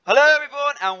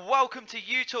and welcome to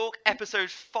U-Talk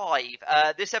episode 5.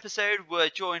 This episode we're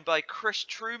joined by Chris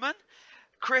Truman.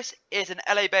 Chris is an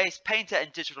LA-based painter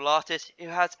and digital artist who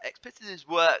has exhibited his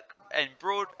work in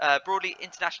broadly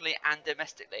internationally and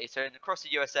domestically, so across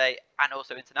the USA and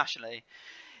also internationally.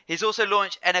 He's also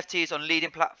launched NFTs on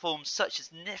leading platforms such as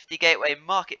Nifty Gateway,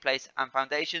 Marketplace and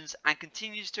Foundations, and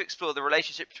continues to explore the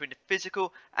relationship between the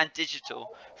physical and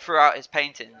digital throughout his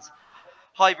paintings.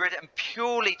 Hybrid and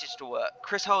purely digital work.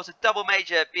 Chris holds a double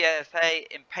major BFA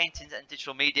in paintings and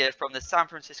digital media from the San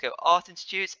Francisco Art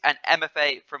Institute and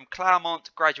MFA from Claremont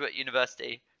Graduate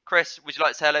University. Chris, would you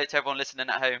like to say hello to everyone listening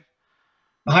at home?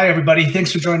 Hi, everybody.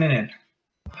 Thanks for joining in.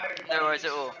 No worries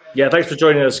at all. Yeah, thanks for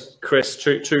joining us, Chris.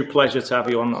 True pleasure to have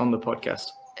you on the podcast.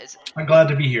 I'm glad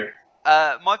to be here.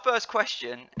 My first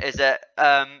question is that,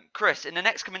 Chris, in the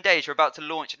next coming days, you're about to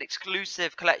launch an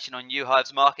exclusive collection on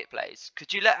UHive's Marketplace.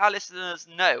 Could you let our listeners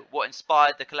know what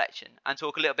inspired the collection and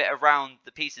talk a little bit around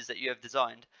the pieces that you have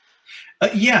designed?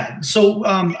 So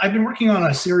I've been working on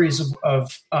a series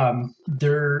of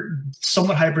they're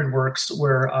somewhat hybrid works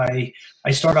where I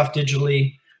start off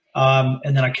digitally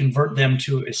and then I convert them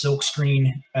to a silk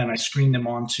screen and I screen them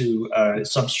onto a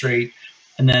substrate.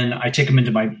 And then I take them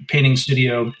into my painting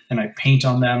studio and I paint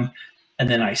on them, and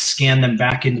then I scan them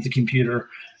back into the computer,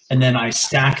 and then I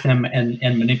stack them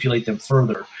and manipulate them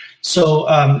further. So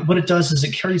what it does is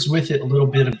it carries with it a little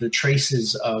bit of the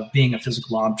traces of being a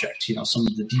physical object, you know, some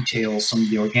of the details, some of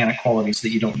the organic qualities that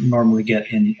you don't normally get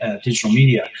in digital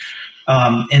media.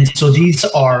 And so these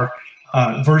are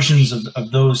versions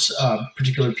of those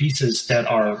particular pieces that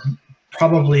are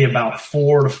probably about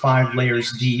 4 to 5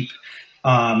 layers deep.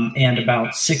 And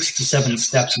about 6 to 7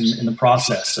 steps in the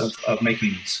process of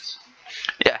making these.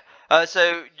 Yeah.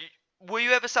 So will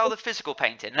you ever sell the physical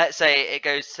painting? Let's say it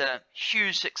goes to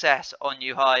huge success on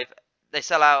UHive. They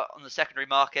sell out on the secondary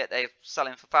market. They're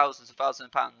selling for thousands and thousands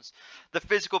of pounds. The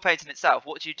physical painting itself,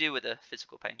 what do you do with the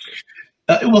physical painting?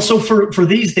 Well, so for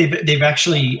these, they've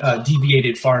actually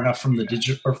deviated far enough from the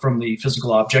digital or from the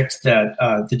physical object that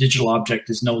the digital object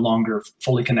is no longer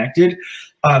fully connected.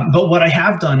 But what I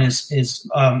have done is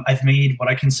I've made what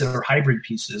I consider hybrid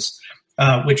pieces,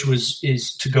 which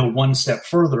is to go one step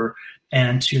further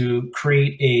and to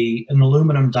create an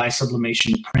aluminum dye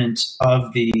sublimation print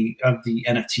of the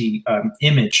NFT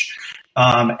image.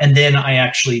 And then I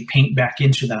actually paint back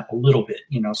into that a little bit,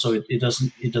 you know, so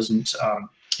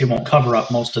it won't cover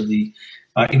up most of the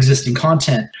existing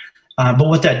content. But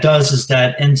what that does is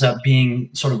that ends up being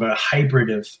sort of a hybrid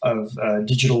of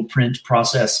digital print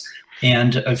process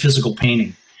and a physical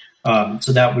painting.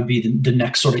 So that would be the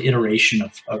next sort of iteration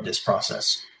of this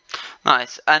process.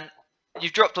 Nice. And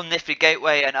you've dropped on Nifty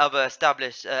Gateway and other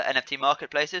established NFT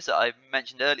marketplaces that I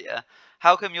mentioned earlier.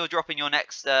 How come you're dropping your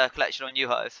next collection on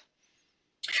UHive?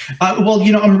 Well,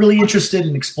 you know, I'm really interested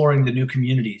in exploring the new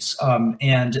communities.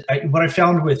 And what I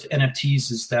found with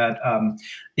NFTs is that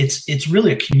it's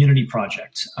really a community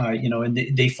project, you know, and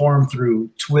they form through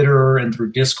Twitter and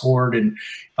through Discord.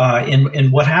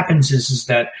 And what happens is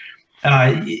that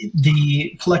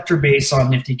the collector base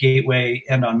on Nifty Gateway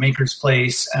and on Maker's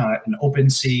Place and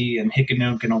OpenSea and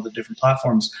Hikanook and all the different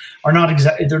platforms are not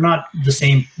they're not the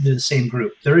same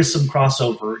group. There is some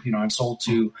crossover. You know, I've sold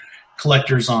to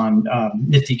collectors on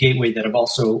Nifty Gateway that have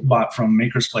also bought from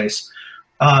Maker's Place,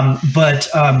 but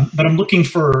I'm looking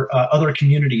for other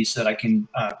communities that I can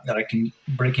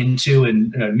break into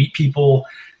and meet people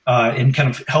and kind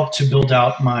of help to build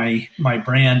out my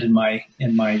brand and my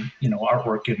you know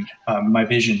artwork and my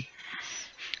vision.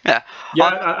 Yeah.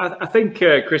 I think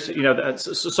Chris, you know,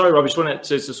 sorry, Rob, I just wanted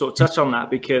to sort of touch on that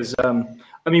because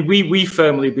I mean we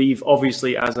firmly believe,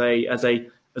 obviously, as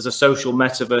a social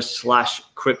metaverse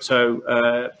 /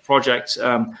 crypto project,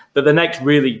 that the next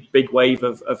really big wave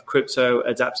of crypto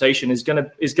adaptation is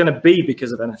gonna be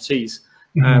because of NFTs.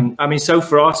 Mm-hmm. I mean, so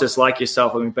for artists like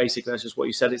yourself, I mean, basically that's just what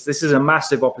you said. This is a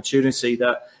massive opportunity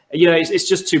that, you know, it's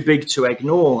just too big to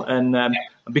ignore, and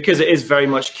because it is very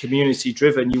much community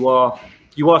driven, you are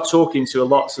talking to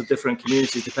lots of different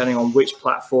communities depending on which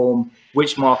platform,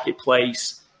 which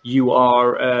marketplace you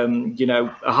are, you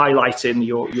know, highlighting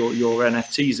your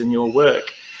NFTs and your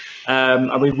work.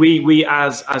 I mean, we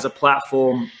as a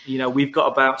platform, you know, we've got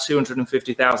about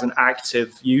 250,000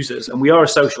 active users, and we are a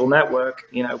social network,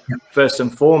 you know, first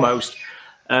and foremost.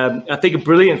 I think a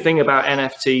brilliant thing about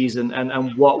NFTs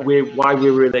and why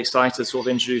we're really excited to sort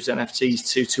of introduce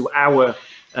NFTs to our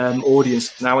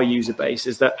audience and our user base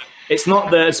is that it's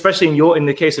not especially in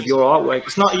the case of your artwork,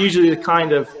 it's not usually the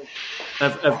kind of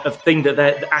thing that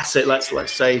the asset, let's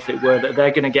say, if it were, that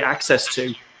they're going to get access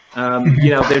to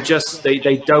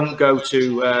They don't go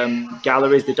to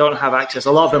galleries. They don't have access.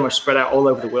 A lot of them are spread out all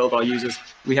over the world.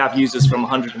 We have users from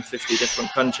 150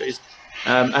 different countries.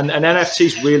 And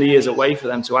NFTs really is a way for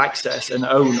them to access and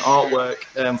own artwork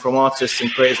from artists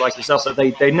and creators like yourself that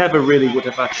they never really would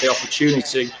have had the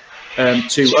opportunity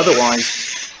to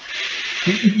otherwise.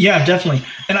 Yeah, definitely.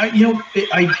 And I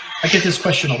get this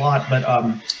question a lot, but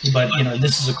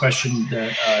this is a question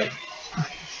that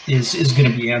is going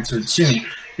to be answered soon.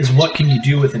 Is what can you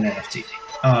do with an NFT?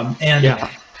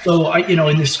 So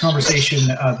in this conversation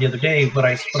the other day, what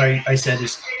I said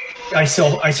is I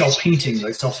sell paintings.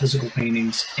 I sell physical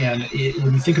paintings, and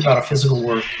when you think about a physical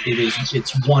work,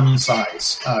 it's one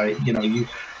size. It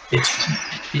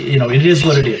is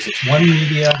what it is. It's one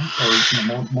media or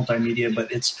multimedia,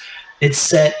 but it's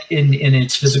set in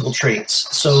its physical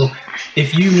traits. So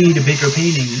if you need a bigger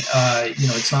painting,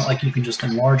 it's not like you can just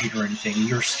enlarge it or anything.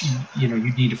 You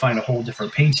need to find a whole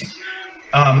different painting.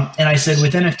 And I said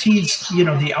with NFTs,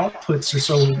 the outputs are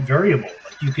so variable.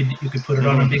 Like you could put it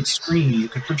on a big screen, you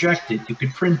could project it, you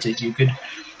could print it, you can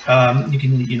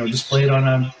display it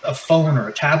on a phone or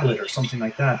a tablet or something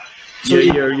like that. So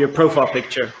your profile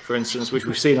picture, for instance, which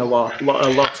we've seen a lot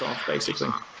of, basically.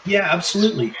 Yeah,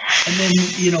 absolutely. And then,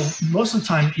 most of the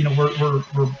time,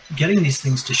 we're getting these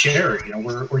things to share.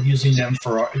 We're using them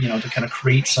for, to kind of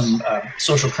create some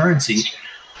social currency.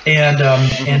 And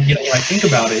when I think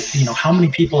about it, how many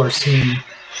people are seeing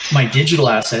my digital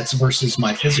assets versus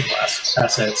my physical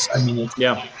assets? I mean,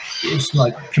 it's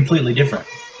like completely different.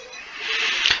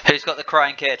 Who's got the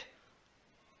crying kid?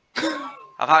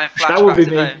 I'm having flashbacks. That would be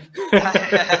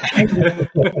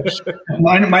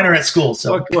me. Mine are at school,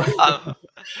 so.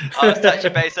 I was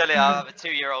touching base earlier. I have a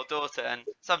 2-year-old daughter, and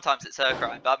sometimes it's her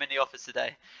crying, but I'm in the office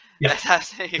today. Yeah. That's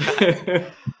absolutely fine.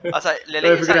 I was like, Lily,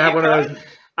 we're going to have one of those.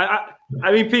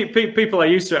 I mean, people are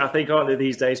used to it, I think, aren't they,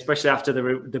 these days, especially after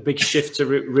the big shift to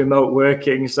remote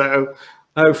working. So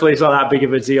hopefully it's not that big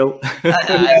of a deal.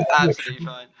 Absolutely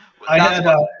fine.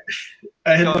 Well,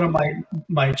 I had one of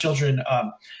my children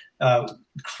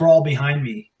crawl behind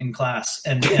me in class,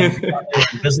 and they were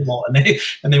invisible, and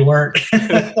they weren't.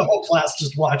 The whole class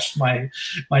just watched my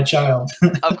child.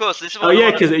 Of course, this is what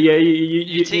because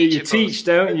you teach,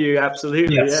 don't you?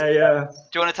 Absolutely, yes. Yeah.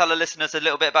 Do you want to tell the listeners a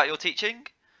little bit about your teaching?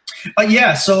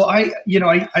 So I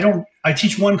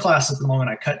teach one class at the moment.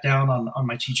 I cut down on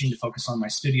my teaching to focus on my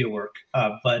studio work,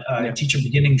 but I teach a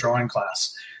beginning drawing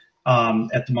class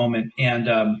at the moment, and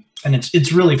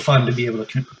it's really fun to be able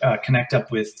to connect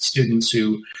up with students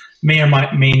who may or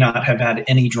may not have had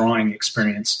any drawing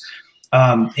experience.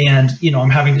 I'm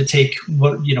having to take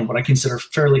what I consider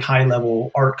fairly high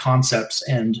level art concepts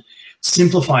and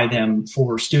simplify them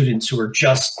for students who are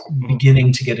just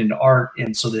beginning to get into art,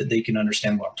 and so that they can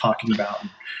understand what I'm talking about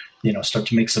and start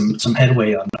to make some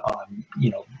headway on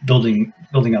building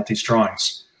out these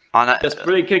drawings. That's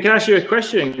brilliant. Can I ask you a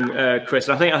question, Chris?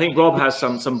 I think Rob has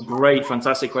some great,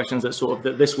 fantastic questions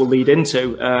that this will lead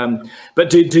into. But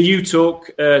do you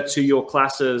talk to your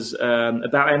classes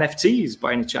about NFTs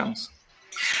by any chance?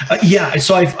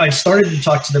 So I've started to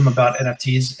talk to them about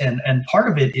NFTs, and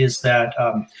part of it is that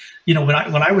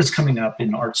when I was coming up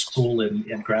in art school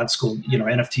and grad school,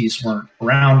 NFTs weren't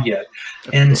around yet,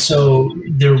 and so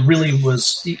there really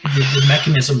was the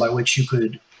mechanism by which you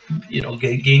could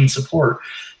gain support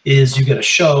is you get a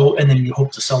show and then you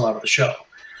hope to sell out of the show.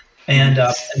 And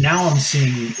now I'm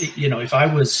seeing, if I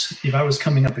was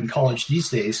coming up in college these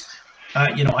days,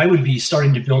 I would be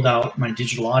starting to build out my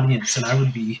digital audience, and I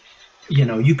would be,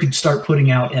 you could start putting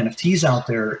out NFTs out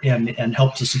there and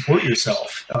help to support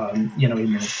yourself, in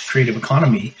the creative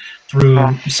economy through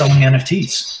selling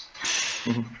NFTs.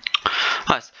 Mm-hmm.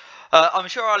 Nice. I'm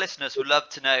sure our listeners would love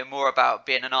to know more about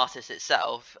being an artist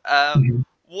itself.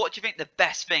 What do you think the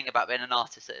best thing about being an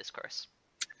artist is, Chris?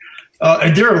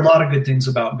 There are a lot of good things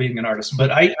about being an artist, but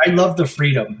I love the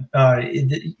freedom.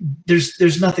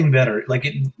 There's nothing better. Like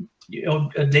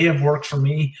a day of work for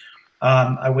me.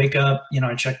 I wake up,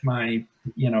 I check my,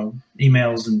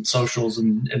 emails and socials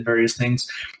and various things,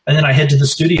 and then I head to the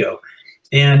studio.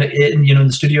 And in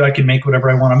the studio, I can make whatever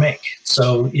I want to make.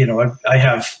 So I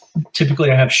have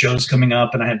shows coming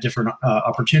up, and I have different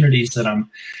opportunities that I'm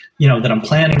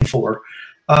planning for.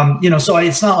 So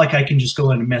it's not like I can just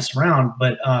go in and mess around,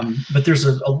 but there's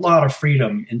a lot of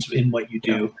freedom in what you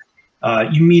do.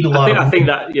 You meet a lot. I think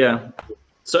that, yeah.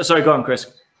 So, sorry, go on,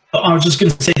 Chris. I was just going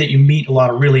to say that you meet a lot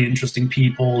of really interesting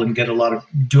people and do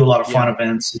a lot of fun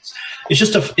events.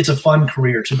 It's a fun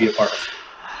career to be a part of.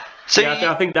 So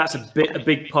I think that's a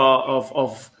big part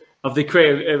of the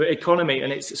creative economy,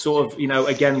 and it's sort of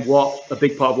again what a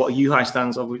big part of what UHI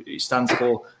stands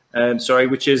for.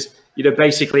 Which is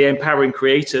basically empowering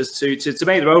creators to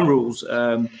make their own rules,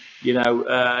 do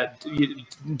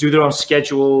their own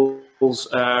schedules,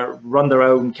 run their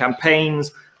own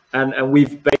campaigns. And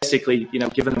we've basically,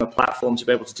 given them a platform to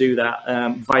be able to do that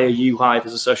via uHive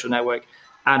as a social network,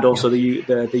 and also the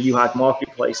uHive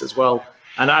marketplace as well.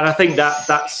 And I think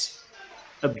that's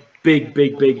a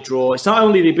big draw. It's not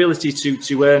only the ability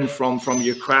to earn from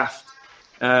your craft,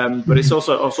 but it's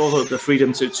also the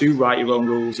freedom to write your own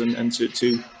rules and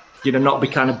to not be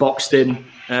kind of boxed in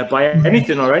by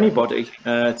anything or anybody,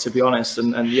 to be honest.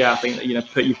 And yeah, I think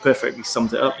that, you perfectly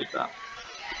summed it up with that.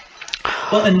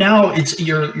 Well, and now it's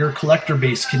your collector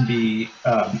base can be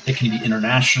it can be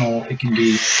international. It can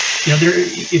be,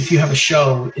 if you have a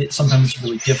show, sometimes it's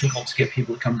really difficult to get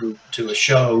people to come to a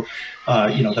show,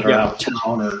 that are out of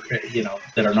town or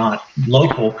that are not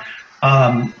local.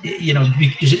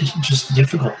 It's just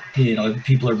difficult.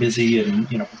 People are busy, and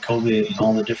with COVID and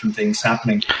all the different things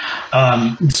happening.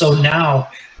 So now,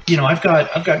 I've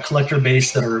got collector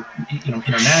base that are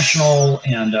international,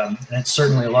 and it's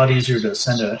certainly a lot easier to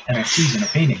send a NFT than a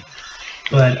painting.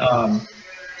 But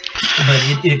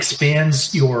it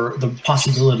expands the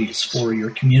possibilities for your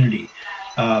community.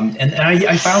 And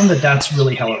I found that that's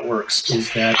really how it works,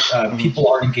 is that people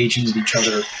are engaging with each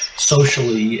other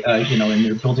socially, and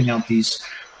they're building out these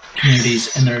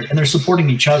communities, and they're supporting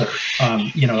each other.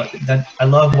 That I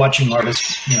love watching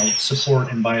artists,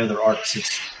 support and buy other artists.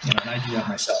 It's, and I do that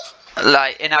myself.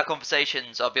 Like in our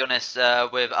conversations, I'll be honest,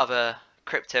 with other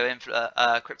crypto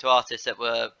artists that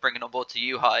we're bringing on board to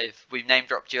uHive, we've name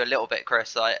dropped you a little bit,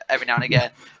 Chris, like every now and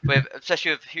again,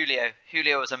 especially with Julio.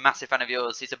 Julio was a massive fan of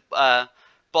yours. He's a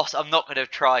boss. I'm not going to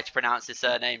try to pronounce his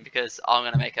surname because I'm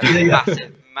going to make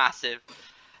a massive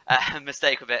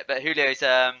mistake with it. But Julio is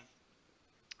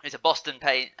he's a Boston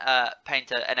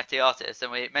painter, NFT artist,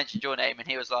 and we mentioned your name, and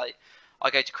he was like, I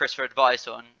go to Chris for advice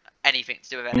on anything to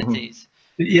do with NFTs.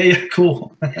 Yeah,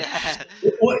 cool. And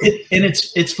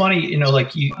it's funny,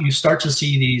 like you start to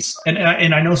see these, and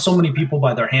I know so many people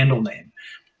by their handle name.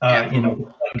 A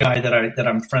guy that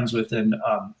I'm friends with, and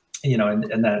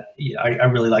and that I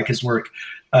really like his work.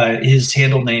 His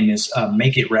handle name is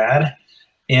Make It Rad.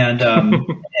 And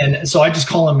and so I just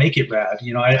call him Make It Rad.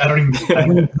 I don't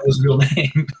even know his real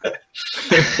name.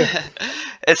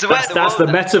 That's the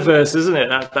metaverse, isn't it?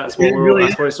 That's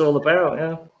what it's all about.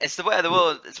 Yeah. It's the way the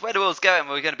world. It's where the world's going.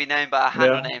 We're going to be known by our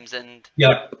handle names and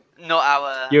not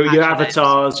our your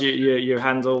avatars, your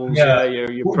handles,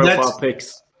 your profile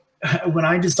pics. When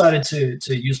I decided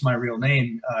to use my real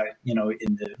name, in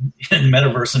the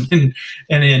metaverse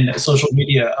and in social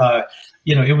media.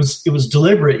 It was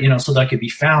deliberate, so that I could be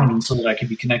found and so that I could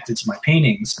be connected to my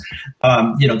paintings.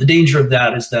 The danger of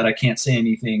that is that I can't say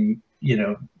anything,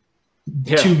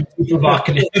 too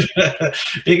provocative,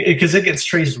 because it gets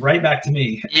traced right back to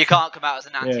me. You can't come out as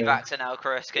an anti-vaxxer now,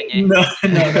 Chris, can you? No.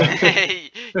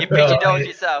 You pigeonholed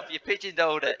yourself. You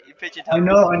pigeonholed it. I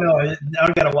know. Now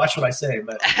I've got to watch what I say,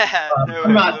 but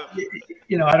I'm not.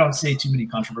 I don't say too many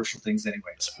controversial things,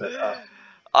 anyways. But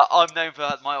I'm known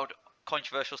for my old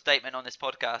controversial statement on this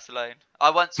podcast alone.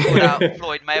 I once called out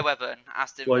Floyd Mayweather and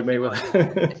asked him if he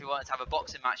wanted to have a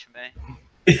boxing match for me.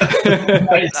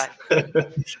 Nice.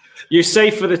 You're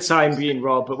safe for the time being,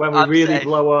 Rob, but when we really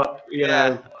blow up,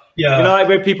 like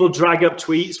when people drag up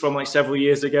tweets from like several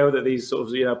years ago that these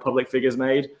sort of public figures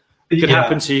made, it could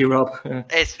happen to you, Rob.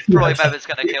 It's Floyd Mayweather's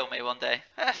going to kill me one day.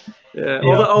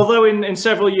 Although in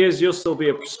several years you'll still be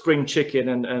a spring chicken,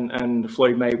 and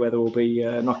Floyd Mayweather will be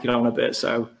knocking on a bit,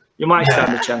 so you might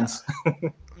stand a chance.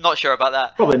 Not sure about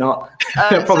that. Probably not.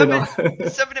 Probably not.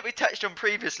 Something that we touched on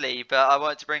previously, but I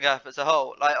wanted to bring up as a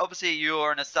whole. Like, obviously,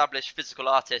 you're an established physical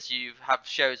artist. You have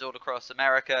shows all across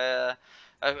America.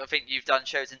 I think you've done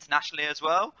shows internationally as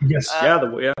well. Yes.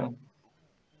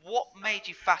 What made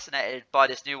you fascinated by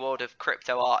this new world of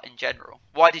crypto art in general?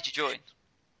 Why did you join?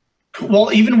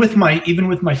 Well, even with my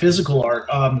physical art,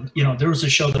 there was a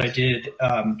show that I did.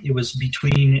 It was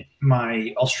between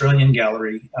my Australian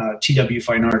gallery, TW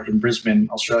Fine Art in Brisbane,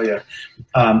 Australia,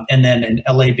 and then an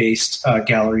LA-based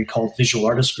gallery called Visual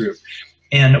Artist Group.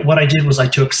 And what I did was I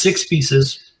took 6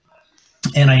 pieces,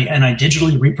 and I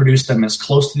digitally reproduced them as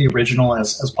close to the original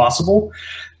as possible.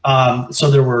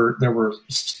 So there were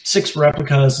 6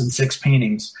 replicas and 6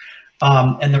 paintings,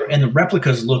 and the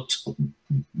replicas looked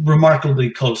remarkably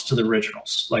close to the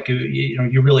originals. Like,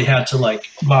 you really had to like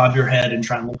bob your head and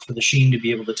try and look for the sheen to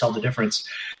be able to tell the difference.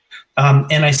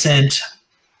 And I sent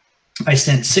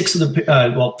 6 of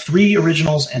the 3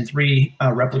 originals and 3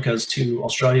 replicas to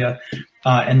Australia,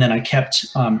 and then I kept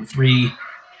 3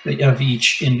 of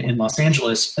each in Los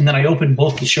Angeles, and then I opened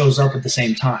both the shows up at the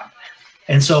same time.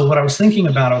 And so what I was thinking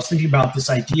about this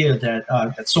idea that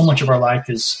that so much of our life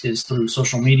is through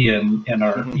social media and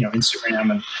our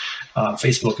Instagram and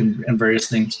Facebook and various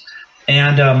things.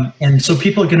 And so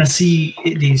people are going to see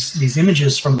these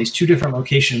images from these two different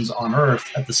locations on Earth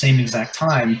at the same exact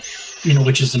time,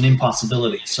 which is an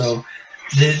impossibility. So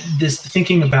this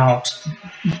thinking about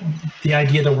the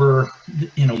idea that we're,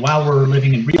 while we're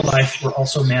living in real life, we're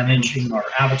also managing our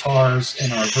avatars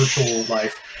and our virtual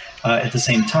life at the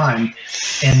same time.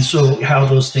 And so how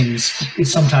those things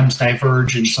sometimes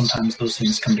diverge and sometimes those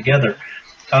things come together.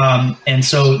 And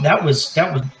so that was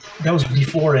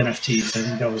before NFTs. I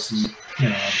think that was,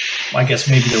 I guess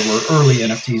maybe there were early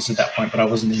NFTs at that point, but I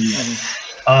wasn't in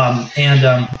yet.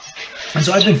 And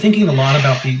so I've been thinking a lot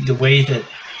about the way that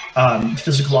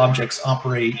physical objects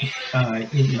operate,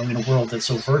 in a world that's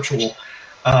so virtual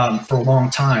for a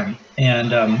long time.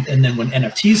 And then when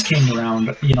NFTs came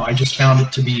around, I just found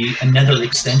it to be another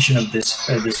extension of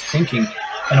this thinking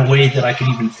in a way that I could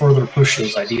even further push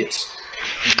those ideas.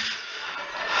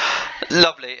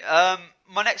 Lovely.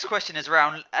 My next question is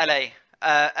around LA.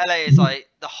 LA is like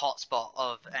the hotspot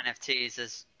of NFTs,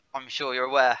 as I'm sure you're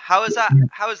aware. How is that?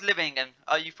 How is living? And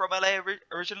are you from LA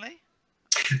originally?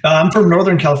 I'm from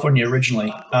Northern California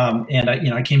originally, and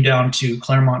I came down to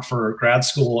Claremont for grad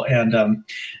school, and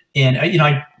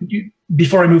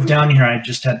before I moved down here, I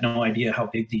just had no idea how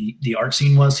big the art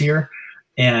scene was here,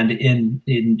 and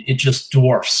it just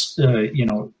dwarfs.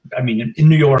 In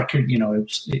New York,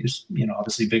 it's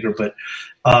obviously bigger, but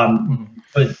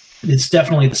it's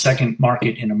definitely the second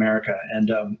market in America.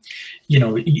 And,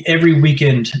 every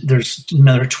weekend there's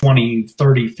another 20,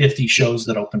 30, 50 shows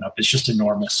that open up. It's just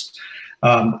enormous.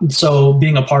 So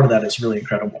being a part of that is really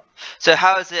incredible. So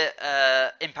how has it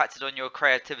impacted on your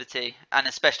creativity, and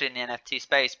especially in the NFT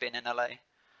space, being in LA?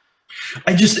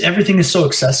 Everything is so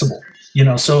accessible,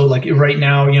 so like right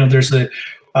now, there's there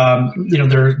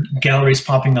are galleries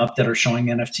popping up that are showing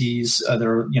NFTs.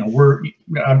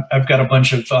 I've got a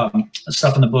bunch of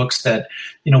stuff in the books that,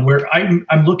 where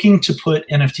I'm looking to put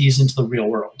NFTs into the real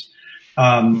world,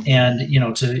 and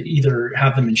to either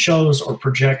have them in shows or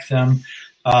project them.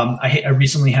 I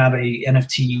recently had a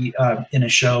NFT in a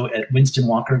show at Winston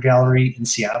Walker Gallery in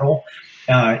Seattle,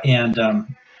 and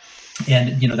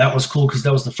that was cool because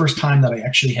that was the first time that I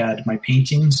actually had my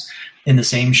paintings in the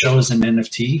same show as an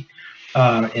NFT.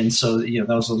 And so, that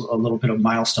was a little bit of a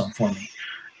milestone for me,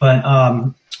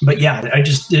 but yeah,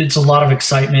 it's a lot of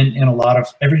excitement and a lot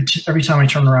of every time I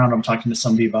turn around, I'm talking to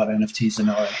somebody about NFTs in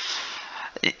LA.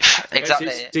 Exactly.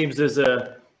 It seems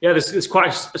there's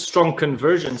quite a strong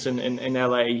convergence in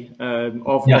LA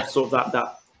of sort of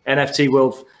that NFT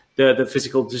world, the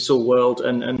physical digital world,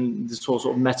 and this whole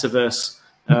sort of metaverse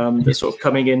that's sort of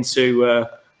coming into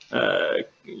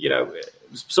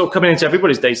sort of coming into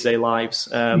everybody's day-to-day lives.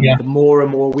 The more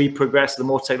and more we progress, the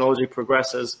more technology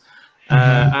progresses.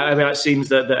 It seems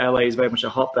that LA is very much a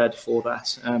hotbed for that.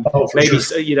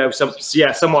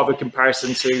 Somewhat of a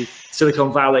comparison to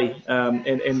Silicon Valley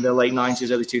in the late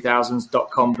 90s, early 2000s,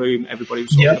 .com boom. Everybody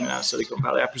was coming out of Silicon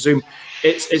Valley. I presume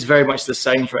it's very much the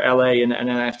same for LA and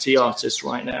NFT artists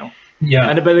right now.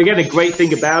 Yeah. But again, the great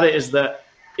thing about it is that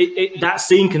that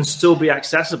scene can still be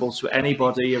accessible to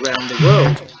anybody around the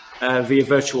world. Via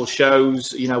virtual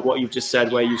shows, what you've just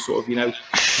said, where you sort of, you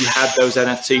had those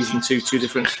NFTs in two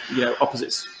different,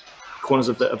 opposite corners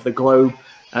of the globe,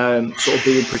 sort of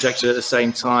being projected at the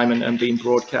same time and being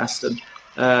broadcast, and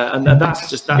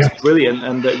that's brilliant,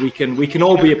 and that we can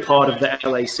all be a part of the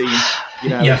LA scene,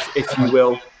 if you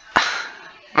will,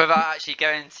 without actually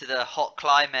going to the hot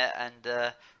climate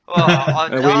and. You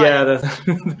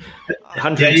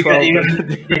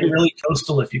get really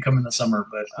coastal if you come in the summer,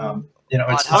 but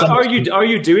are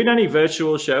you doing any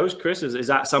virtual shows, Chris? Is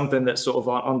that something that's sort of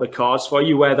on the cards for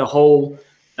you, where the whole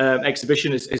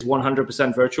exhibition is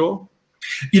 100% virtual?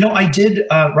 I did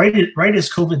right as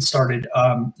COVID started.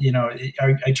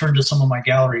 I turned to some of my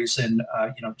galleries and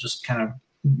just kind of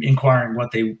inquiring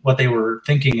what they were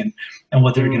thinking and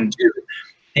what they were going to do.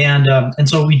 And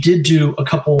so we did do a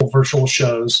couple virtual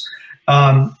shows.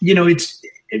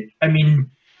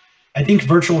 I think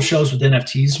virtual shows with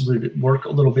NFTs would work a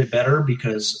little bit better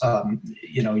because,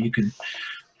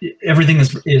 everything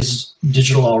is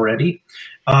digital already.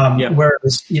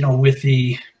 Whereas, with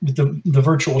the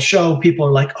virtual show, people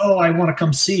are like, oh, I want to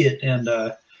come see it. And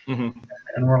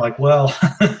we're like, well,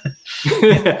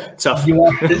 tough. You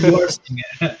are seeing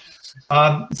it.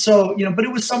 But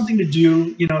it was something to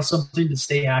do, something to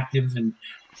stay active. And,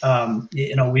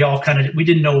 we all we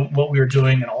didn't know what we were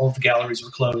doing, and all of the galleries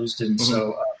were closed. And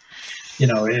so,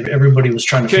 everybody was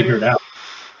trying to figure it out.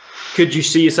 could you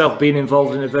see yourself being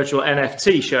involved in a virtual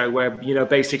NFT show where,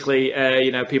 basically,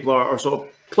 people are sort of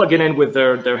plugging in with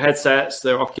their headsets,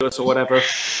 their Oculus or whatever,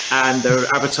 and their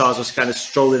avatars are kind of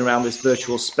strolling around this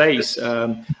virtual space?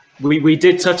 We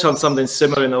did touch on something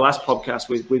similar in the last podcast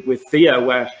with Thea,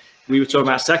 where we were talking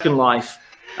about Second Life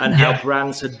and how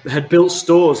brands had built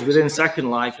stores within Second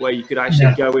Life where you could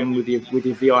actually go in with your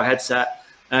VR headset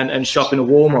and shop in a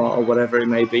Walmart or whatever it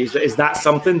may be. Is that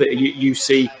something that you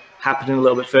see happening a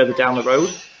little bit further down the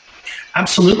road?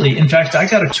 Absolutely. In fact, I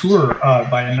got a tour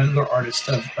by another artist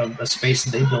of a space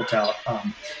that they built out,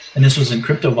 and this was in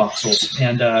Crypto Voxels.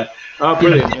 And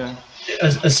brilliant!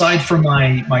 Aside from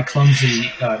my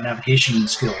clumsy navigation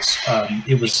skills,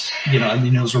 it was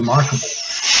it was remarkable.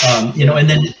 And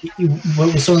then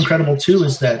what was so incredible too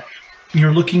is that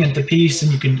you're looking at the piece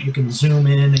and you can zoom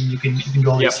in and you can do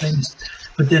all these things.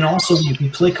 But then also, if you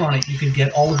click on it, you can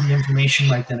get all of the information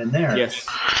right then and there. Yes.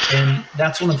 And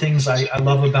that's one of the things I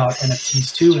love about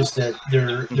NFTs too, is that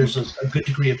there's a good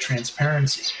degree of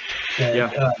transparency.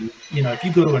 That, if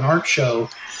you go to an art show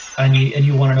and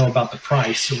you want to know about the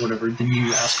price or whatever, then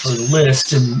you ask for the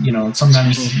list, and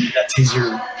sometimes that's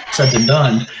easier said than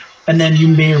done. And then you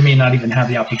may or may not even have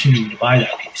the opportunity to buy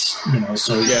that piece.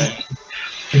 So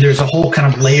there's a whole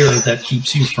kind of layer that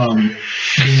keeps you from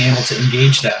being able to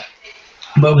engage that.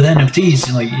 But with NFTs,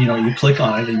 you click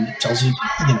on it and it tells you,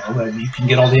 you can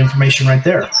get all the information right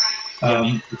there.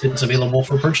 If it's available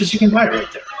for purchase, you can buy it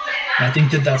right there. And I think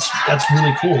that's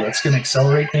really cool. That's going to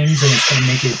accelerate things, and it's going to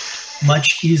make it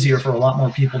much easier for a lot more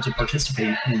people to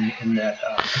participate in that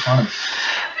economy.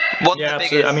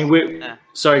 Absolutely. I mean,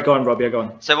 sorry, go on, Rob. Yeah, go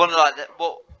on. So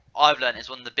what I've learned is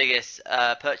one of the biggest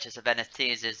purchase of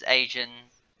NFTs is Asian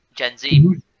Gen Z.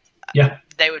 Mm-hmm. Yeah,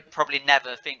 they would probably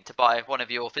never think to buy one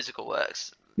of your physical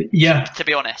works. Yeah, to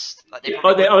be honest,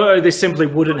 they simply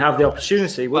wouldn't have the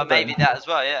opportunity. Would they? Maybe that as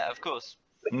well. Yeah, of course.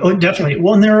 Oh, definitely.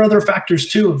 Well, and there are other factors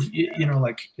too of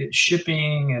like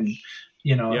shipping and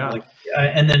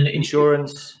and then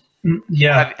insurance.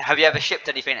 Yeah. Have you ever shipped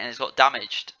anything and it's got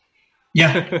damaged?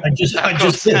 Yeah, I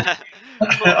just did.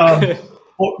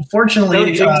 Fortunately,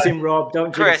 don't jinx him, Rob.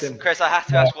 Don't jinx him. Chris, I have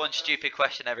to ask one stupid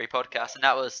question every podcast, and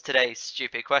that was today's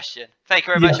stupid question. Thank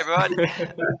you very much, everyone.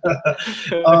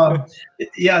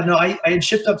 I had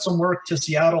shipped up some work to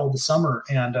Seattle this summer,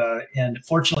 and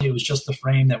fortunately, it was just the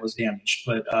frame that was damaged.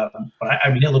 But I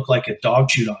mean, it looked like a dog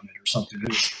chewed on it or something. It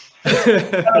was,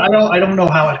 I don't know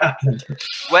how it happened.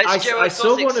 I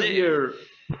saw one of your.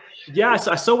 Yes,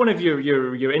 I saw one of your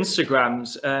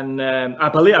Instagrams, and I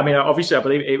believe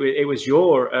it was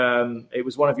it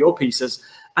was one of your pieces,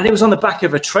 and it was on the back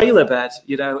of a trailer bed.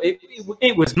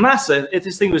 It was massive.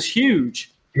 This thing was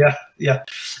huge. Yeah.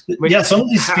 Some of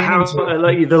these paintings,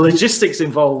 the logistics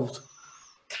involved.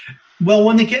 Well,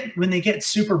 when they get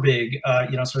super big,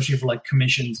 especially for like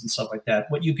commissions and stuff like that,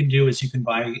 what you can do is you can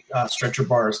buy stretcher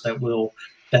bars that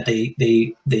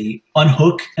they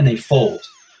unhook and they fold.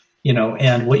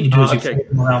 And what you do is you fold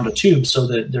them around a tube so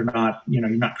that they're not, you're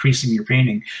not creasing your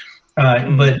painting.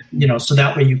 But, so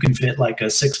that way you can fit like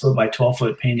a 6 foot by 12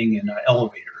 foot painting in an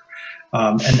elevator.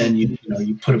 And then, you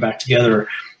put it back together.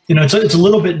 It's a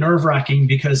little bit nerve wracking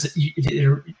because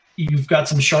you've got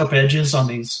some sharp edges on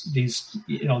these,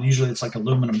 usually it's like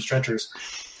aluminum stretchers.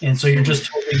 And so you're just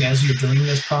hoping as you're doing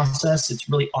this process, it's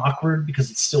really awkward because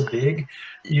it's still big.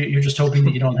 You're just hoping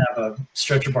that you don't have a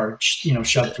stretcher bar,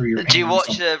 shoved through your. Do you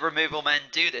watch the removal men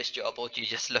do this job, or do you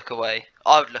just look away?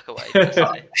 I would look away.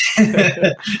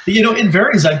 It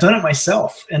varies. I've done it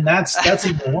myself, and that's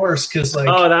even worse because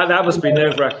that must be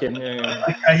nerve wracking.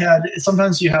 Yeah. I had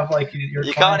sometimes you have like your.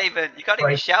 You can't even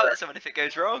shout at someone if it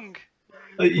goes wrong.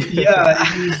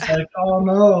 It's like, oh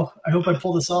no! I hope I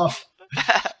pull this off.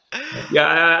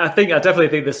 Yeah, I definitely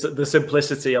think the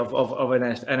simplicity of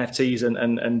NFTs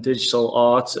and digital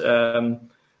art,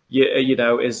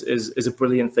 is a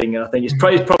brilliant thing. And I think it's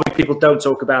probably people don't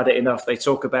talk about it enough. They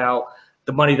talk about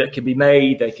the money that can be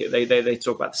made. They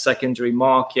talk about the secondary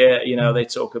market. They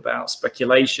talk about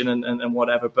speculation and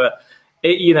whatever. But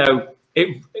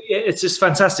it's just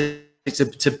fantastic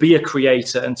to be a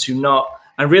creator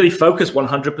and really focus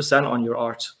 100% on your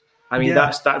art. I mean,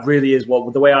 that really is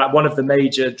one of the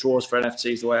major draws for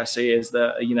NFTs, the way I see it, is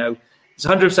that, it's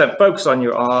 100% focus on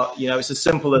your art. It's as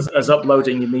simple as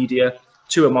uploading your media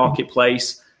to a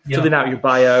marketplace, filling out your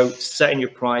bio, setting your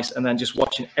price, and then just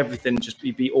watching everything just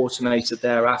be automated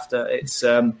thereafter. It's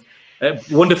a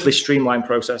wonderfully streamlined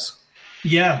process.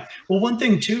 Yeah. Well, one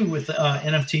thing too with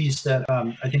NFTs that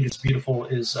I think is beautiful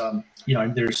is,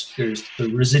 there's the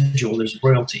residual, there's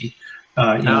royalty,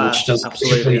 which doesn't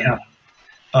particularly happen.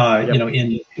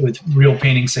 with real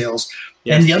painting sales.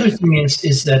 Yes. And the other thing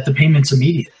is that the payment's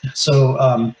immediate. So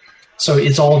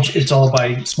it's all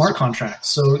by smart contracts.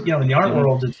 So, in the art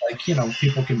world, it's like,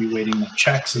 people can be waiting on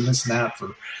checks and this and that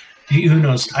for who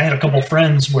knows. I had a couple of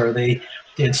friends where they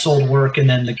had sold work and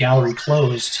then the gallery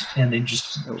closed and they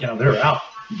just, they're out.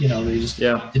 They just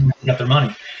didn't get their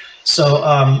money. So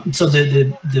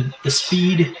the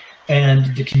speed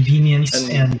and the convenience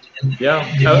and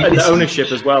the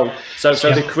ownership as well. So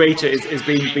the creator is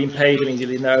being paid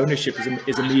immediately, and the ownership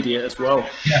is immediate as well.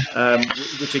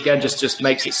 Which again just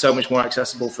makes it so much more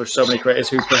accessible for so many creators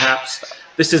who perhaps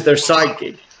this is their side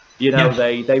gig.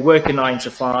 They work a 9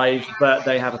 to 5, but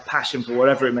they have a passion for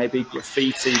whatever it may be: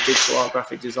 graffiti, digital art,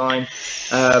 graphic design,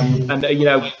 and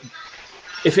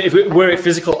if it were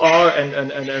physical art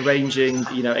and arranging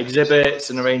exhibits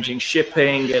and arranging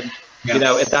shipping and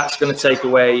if that's going to take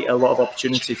away a lot of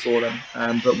opportunity for them.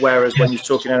 But whereas when you're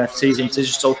talking NFTs and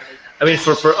digital, I mean,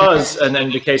 for us, and in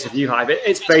the case of UHive,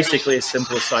 it's basically as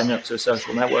simple as signing up to a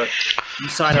social network. You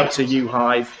sign up to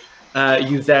UHive,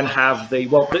 you then have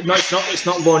it's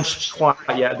not launched quite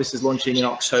yet. This is launching in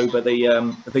October, the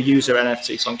user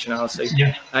NFT functionality.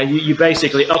 You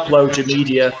basically upload your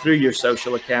media through your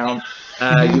social account,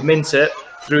 you mint it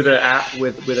through the app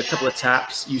with a couple of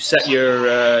taps. You set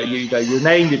your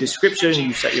name, your description,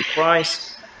 you set your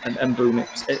price, and boom,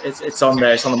 it's on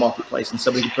there. It's on the marketplace, and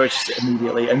somebody can purchase it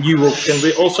immediately, and you can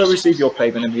also receive your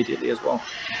payment immediately as well.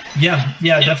 Yeah,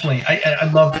 definitely. I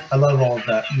love all of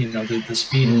that. The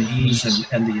speed and the ease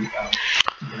and the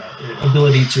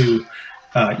ability to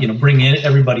bring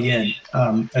everybody in.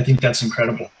 I think that's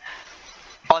incredible.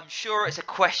 I'm sure it's a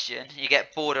question you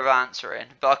get bored of answering,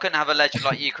 but I couldn't have a legend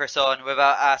like you, Chris, on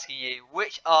without asking you,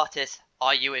 which artists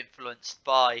are you influenced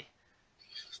by?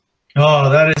 Oh,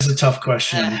 that is a tough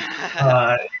question.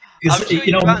 I'm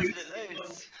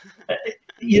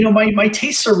sure my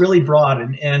tastes are really broad,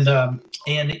 and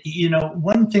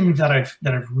one thing that I've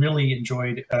really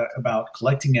enjoyed about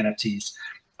collecting NFTs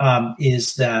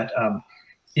is that.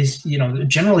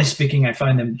 Generally speaking, I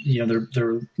find them,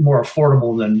 they're more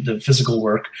affordable than the physical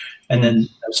work, and then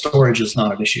storage is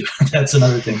not an issue. That's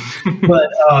another thing.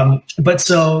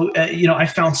 I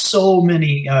found so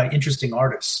many interesting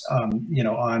artists,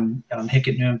 on Hic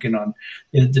et Nunc and on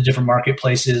the different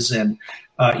marketplaces, and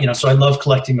so I love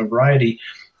collecting a variety.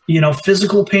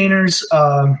 Physical painters,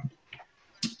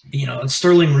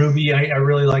 Sterling Ruby, I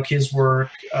really like his work.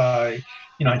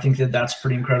 I think that's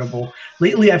pretty incredible.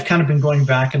 Lately, I've kind of been going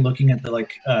back and looking at the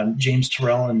James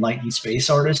Turrell and Light and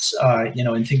Space artists,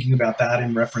 and thinking about that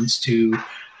in reference to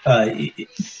an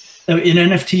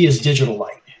NFT is digital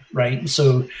light, right?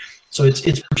 So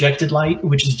it's projected light,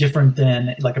 which is different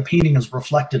than like a painting is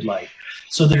reflected light.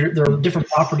 So there are different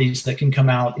properties that can come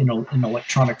out in an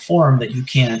electronic form that you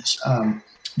can't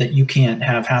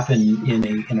have happen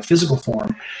in a physical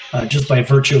form, just by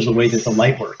virtue of the way that the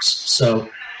light works. So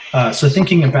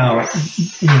thinking about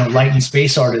Light and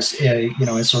Space artists,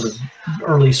 as sort of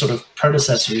early sort of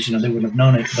predecessors, they wouldn't have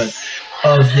known it, but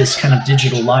of this kind of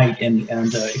digital light and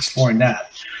exploring that.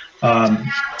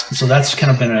 So that's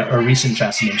kind of been a recent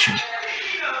fascination.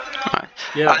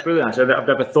 Yeah, brilliant. I've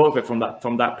never thought of it from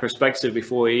that perspective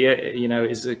before.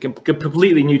 It's a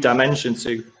completely new dimension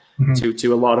to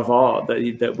a lot of art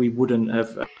that we wouldn't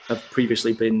have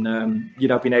previously been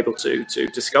been able to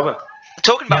discover.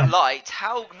 Talking about light,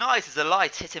 how nice is the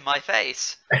light hitting my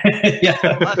face? Yeah.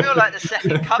 I feel like the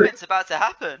second coming's about to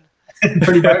happen.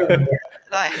 Pretty bad.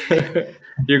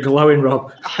 You're glowing,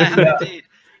 Rob. I am indeed.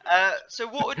 So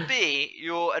what would be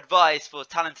your advice for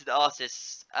talented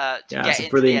artists to get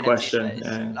into the NFT space?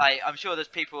 Yeah. I'm sure there's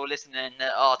people listening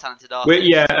that are talented artists.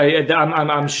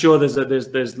 I'm sure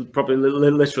there's probably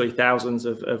literally thousands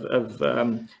of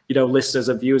listeners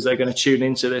and viewers that are going to tune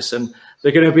into this, and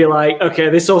they're going to be like, okay,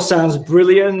 this all sounds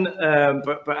brilliant,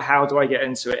 but how do I get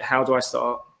into it? How do I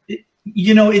start?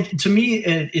 To me,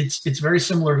 it's very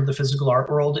similar to the physical art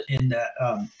world in that.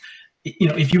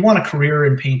 If you want a career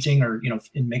in painting or,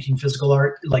 in making physical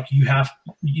art, like you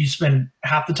spend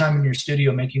half the time in your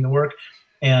studio making the work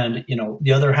and,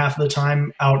 the other half of the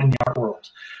time out in the art world,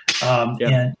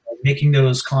 and making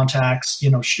those contacts,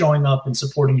 showing up and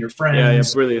supporting your friends. Yeah,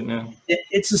 brilliant. Yeah.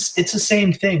 It's the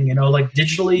same thing, like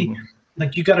digitally,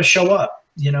 like you got to show up,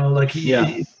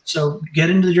 so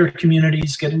get into your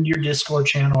communities, get into your Discord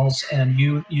channels, and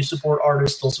you support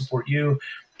artists, they'll support you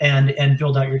and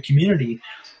build out your community.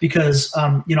 Because,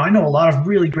 I know a lot of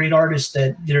really great artists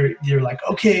that they're like,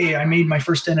 okay, I made my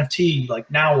first NFT, like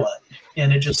now what?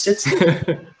 And it just sits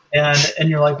there. And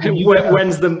you're like, well,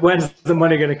 when's the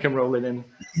money going to come rolling in?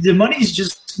 The money's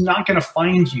just not going to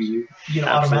find you,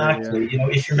 automatically. Yeah.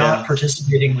 If you're not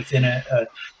participating within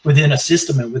a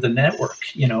system and with a network,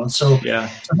 And so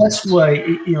that's why,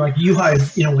 like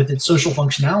uHive, with its social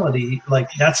functionality, like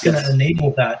that's going to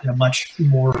enable that in a much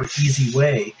more easy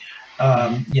way,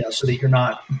 so that you're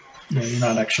not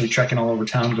actually trekking all over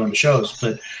town going to shows,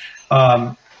 but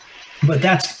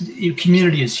that's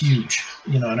community is huge,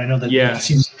 and I know that it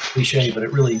seems cliche, but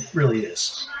it really, really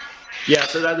is. Yeah,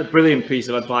 so that's a brilliant piece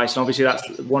of advice, and obviously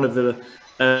that's one of the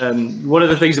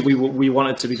things that we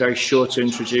wanted to be very sure to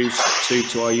introduce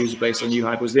to our user base on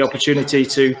uHive was the opportunity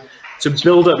to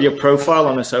build up your profile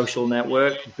on a social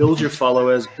network, build your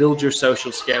followers, build your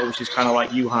social scale, which is kind of like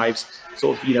uHive's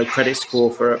sort of credit score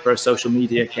for a social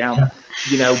media account.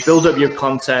 Build up your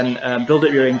content, build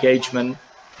up your engagement.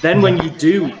 Then when you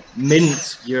do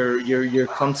mint your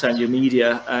content, your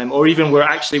media, or even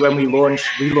when we launch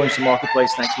the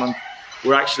marketplace next month,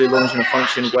 we're actually launching a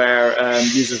function where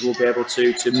users will be able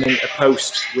to mint a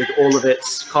post with all of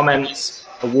its comments,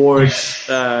 awards,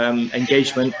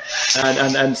 engagement,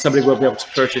 and somebody will be able to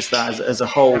purchase that as a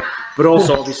whole. But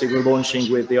also, obviously, we're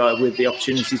launching with the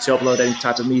opportunity to upload any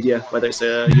type of media, whether it's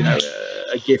a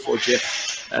GIF or GIF.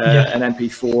 An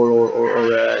MP4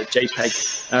 or a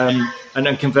JPEG, and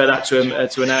then convert that to an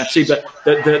NFT. But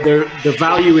the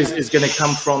value is going to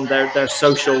come from their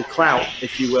social clout,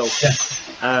 if you will.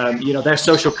 Their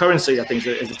social currency, I think,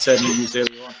 is a term you used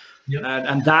earlier on.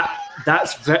 And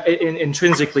that's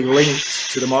intrinsically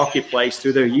linked to the marketplace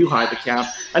through their uHive account,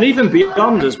 and even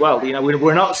beyond as well.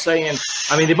 We're not saying.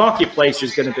 I mean, the marketplace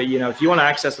is going to be. If you want to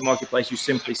access the marketplace, you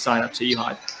simply sign up to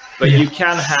uHive, but you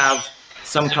can have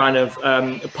some kind of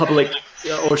public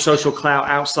or social clout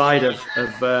outside of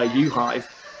uHive,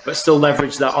 but still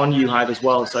leverage that on uHive as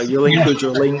well. So you'll include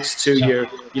your links to your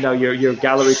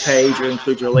gallery page, you'll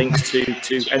include your links to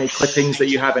any clippings that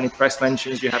you have, any press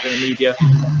mentions you have in the media.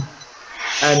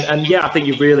 And I think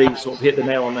you've really sort of hit the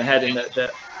nail on the head in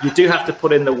that you do have to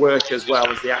put in the work as well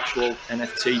as the actual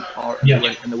NFT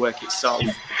and the work itself,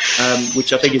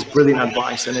 which I think is brilliant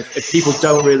advice. And if people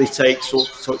don't really take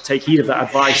heed of that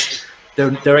advice,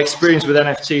 their experience with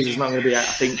NFTs is not going to be, I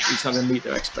think it's not going to meet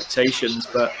their expectations,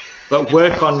 but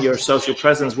work on your social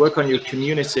presence, work on your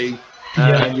community,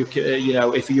 and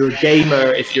if you're a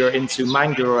gamer, if you're into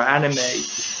manga or anime,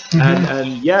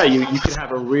 and you can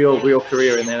have a real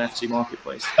career in the NFT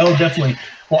marketplace. Oh, definitely.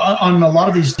 Well, on a lot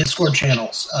of these Discord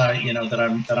channels,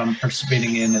 that I'm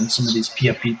participating in, and some of these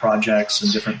PFP projects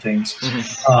and different things,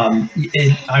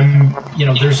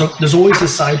 there's always a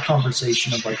side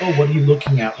conversation of like, oh, what are you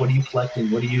looking at? What are you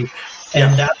collecting? What are you?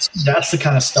 And that's the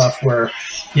kind of stuff where,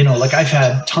 like I've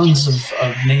had tons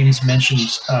of names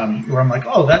mentioned where I'm like,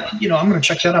 oh, that, I'm going to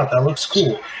check that out. That looks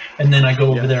cool. And then I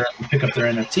go over there and pick up their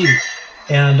NFT.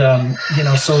 And,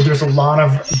 so there's a lot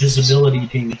of visibility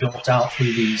being built out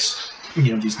through these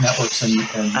networks and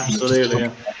absolutely.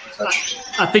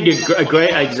 I think a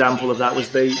great example of that was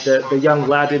the young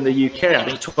lad in the UK, I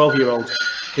think 12-year-old,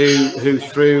 who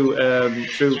through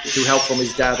help from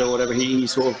his dad or whatever, he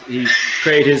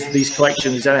created these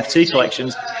collections, these NFT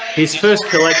collections. His first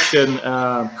collection,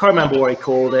 can't remember what he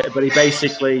called it, but he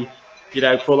basically,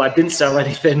 Paul, I didn't sell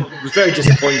anything. Was very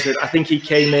disappointed. I think he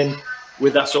came in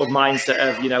with that sort of mindset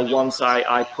of, once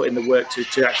I put in the work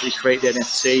to actually create the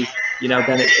NFT,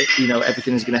 then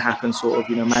everything is going to happen sort of,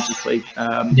 magically,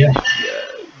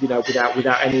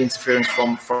 without any interference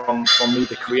from me,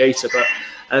 the creator.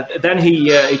 But then he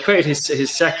created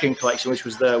his second collection, which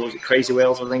was it Crazy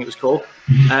Whales, I think it was called.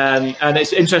 And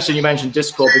it's interesting you mentioned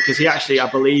Discord, because he actually, I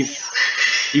believe,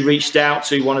 he reached out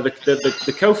to one of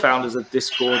the co-founders of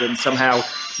Discord and somehow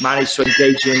managed to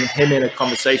engage him in a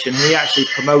conversation. He actually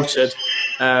promoted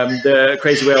the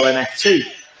Crazy Whale NFT.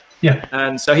 Yeah.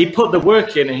 And so he put the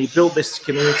work in and he built this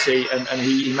community, and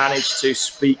he managed to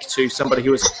speak to somebody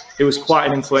who was quite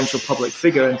an influential public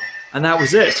figure, and that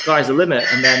was it. Sky's the limit.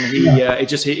 And then his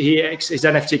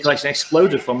NFT collection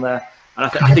exploded from there. And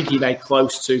I think he made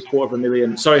close to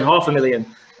 $500,000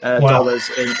 dollars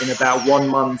in about 1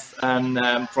 month, and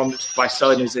by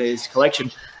selling his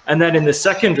collection. And then in the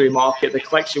secondary market, the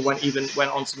collection went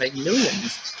on to make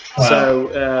millions. Wow.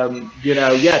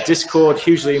 So, Discord,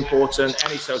 hugely important.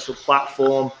 Any social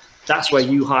platform, that's where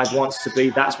uHive wants to be.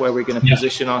 That's where we're going to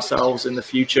position ourselves in the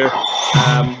future.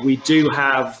 We do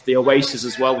have the Oasis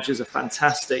as well, which is a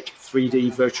fantastic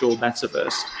 3D virtual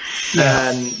metaverse.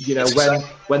 And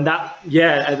when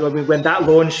that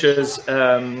launches,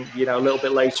 a little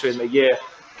bit later in the year,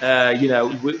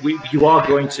 you are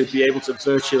going to be able to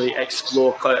virtually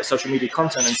explore social media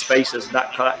content and spaces.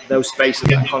 Those spaces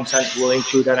and content will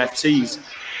include NFTs.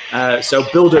 So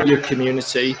build up your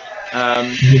community.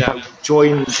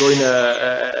 Join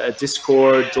a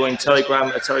Discord, join a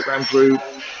Telegram group,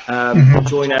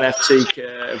 join NFT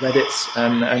Reddits,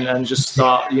 and just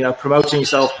start promoting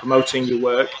yourself, promoting your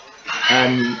work,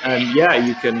 and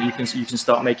you can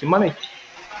start making money.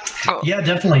 Yeah,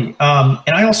 definitely.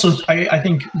 And I also I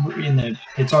think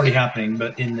it's already happening,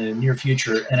 but in the near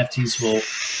future, NFTs will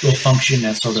function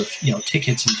as sort of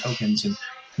tickets and tokens, and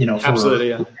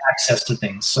for access to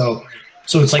things. So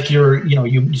it's like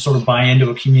you sort of buy into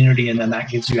a community, and then that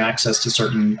gives you access to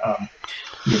certain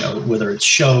whether it's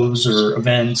shows or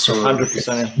events or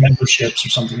 100%. memberships or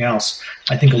something else.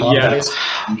 I think a lot of that is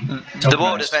the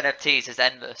world of NFTs is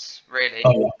endless, really.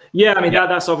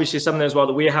 That's obviously something as well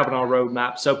that we have on our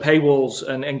roadmap. So paywalls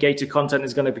and gated content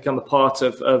is going to become a part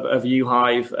of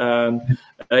UHive,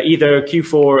 either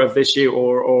Q4 of this year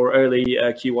or early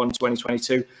Q1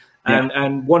 2022.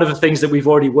 And one of the things that we've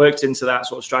already worked into that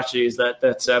sort of strategy is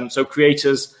that so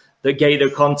creators that gate their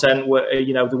content,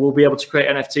 they will be able to create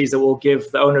NFTs that will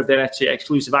give the owner of the NFT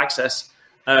exclusive access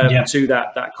to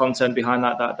that content behind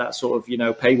that sort of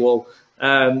paywall.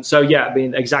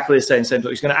 Exactly the same.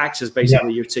 It's going to act as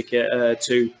basically your ticket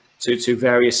to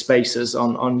various spaces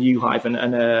on UHive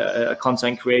and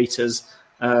content creators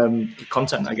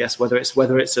content, I guess, whether it's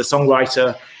a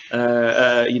songwriter,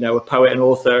 a poet and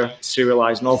author,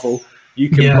 serialized novel. You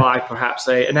can buy perhaps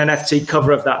an NFT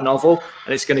cover of that novel,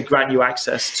 and it's going to grant you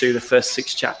access to the first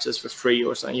 6 chapters for free,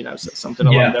 or something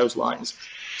along those lines.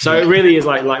 So it really is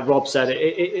like Rob said.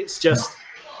 It's just,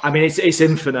 it's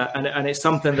infinite, and it's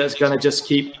something that's going to just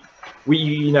keep.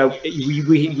 We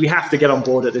have to get on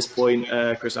board at this point,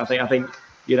 Chris. I think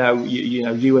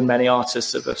you and many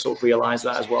artists have sort of realized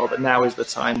that as well. That now is the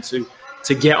time to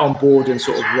get on board and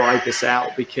sort of ride this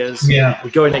out, because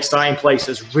we're going exciting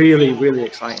places, really, really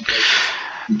exciting places.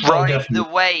 Ride the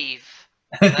wave.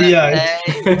 I've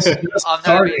never been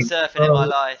surfing in my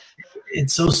life.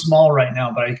 It's so small right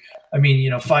now, but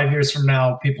 5 years from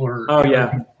now, people are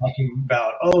talking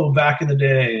about back in the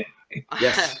day.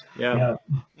 Yes, yeah.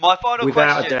 My final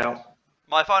without a doubt.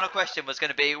 My final question was going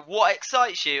to be, what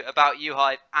excites you about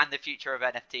UHive and the future of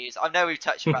NFTs? I know we've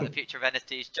touched about the future of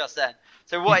NFTs just then.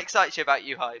 So what excites you about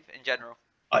UHive in general?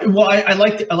 I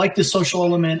like the social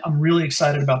element. I'm really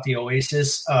excited about the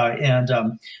Oasis.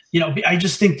 I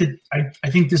just think that I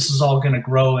think this is all going to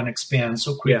grow and expand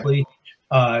so quickly.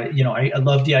 I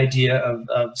love the idea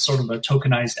of sort of a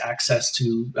tokenized access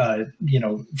to,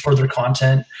 further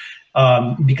content,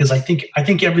 because I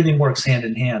think everything works hand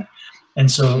in hand. And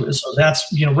so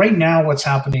that's, right now what's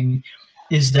happening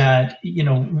is that,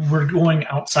 we're going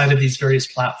outside of these various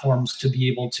platforms to be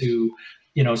able to,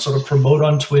 sort of promote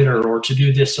on Twitter or to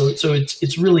do this. So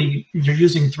it's really, you're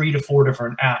using 3 to 4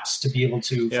 different apps to be able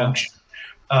to function.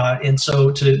 And so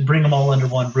to bring them all under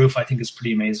one roof, I think is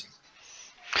pretty amazing.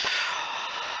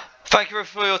 Thank you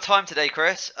for your time today,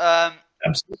 Chris.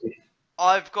 Absolutely.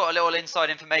 I've got a little inside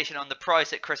information on the price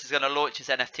that Chris is going to launch his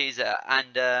NFTs at,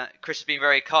 and Chris has been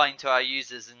very kind to our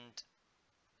users. And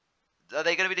are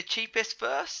they going to be the cheapest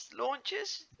first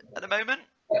launches at the moment?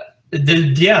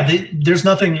 There's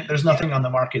nothing on the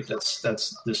market that's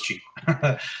this cheap.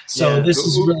 This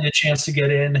is really a chance to get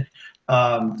in,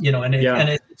 and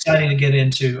it's exciting to get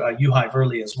into UHive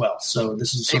early as well. So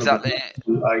this is sort of the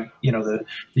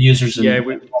users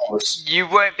and followers. You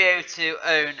won't be able to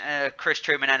own a Chris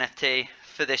Truman NFT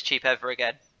for this cheap ever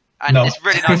again. And it's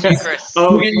really nice of you, Chris.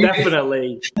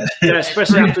 Definitely. Yeah,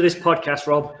 especially after this podcast,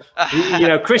 Rob.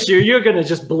 Chris, you're going to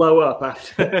just blow up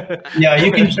after.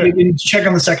 You can check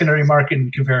on the secondary market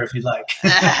and compare if you'd like. So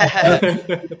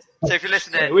if you're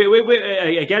listening,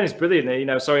 again, it's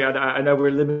brilliant. Sorry, I know we're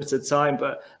limited time,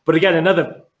 but again,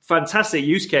 another fantastic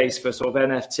use case for sort of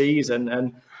NFTs,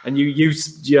 and you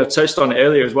touched on it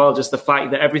earlier as well. Just the fact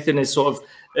that everything is sort of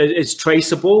is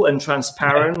traceable and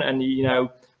transparent, and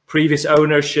previous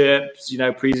ownerships,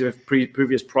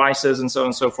 previous prices, and so on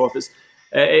and so forth.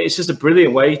 It's just a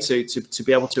brilliant way to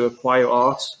be able to acquire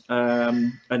art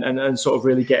and sort of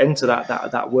really get into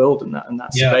that world and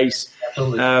that space.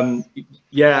 Absolutely.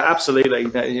 Absolutely.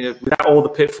 Without all the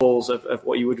pitfalls of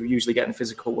what you would usually get in the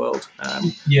physical world.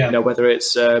 Whether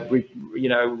it's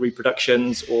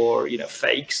reproductions or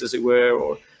fakes, as it were,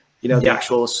 or the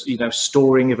actual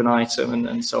storing of an item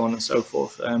and so on and so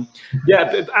forth.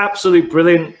 Absolutely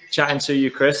brilliant chatting to you,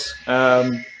 Chris.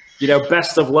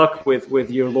 Best of luck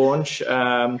with your launch.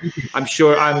 I'm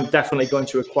sure I'm definitely going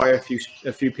to acquire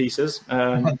a few pieces.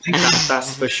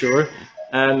 That's for sure.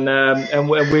 And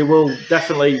we will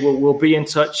definitely we'll be in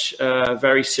touch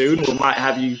very soon. We might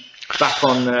have you back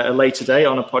on a later day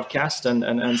on a podcast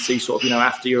and see sort of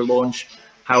after your launch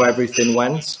how everything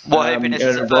went. Well, hoping this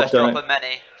is the first drop of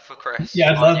many for Chris.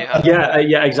 Yeah,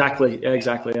 exactly.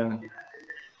 Yeah.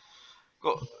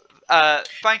 Cool.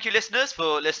 Thank you, listeners,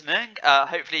 for listening.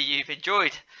 Hopefully, you've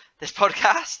enjoyed this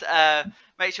podcast.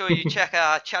 Make sure you check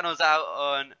our channels out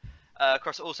on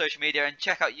across all social media, and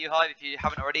check out UHive if you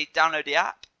haven't already. Download the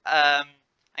app and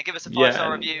give us a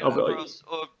 5-star review,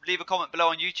 or leave a comment below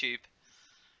on YouTube.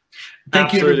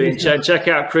 Thank you. Absolutely. Check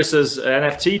out Chris's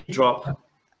NFT drop.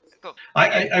 Cool. I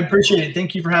appreciate it.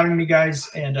 Thank you for having me, guys,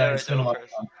 and it's been a lot of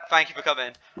fun. Thank you for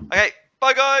coming. Okay,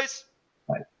 bye, guys.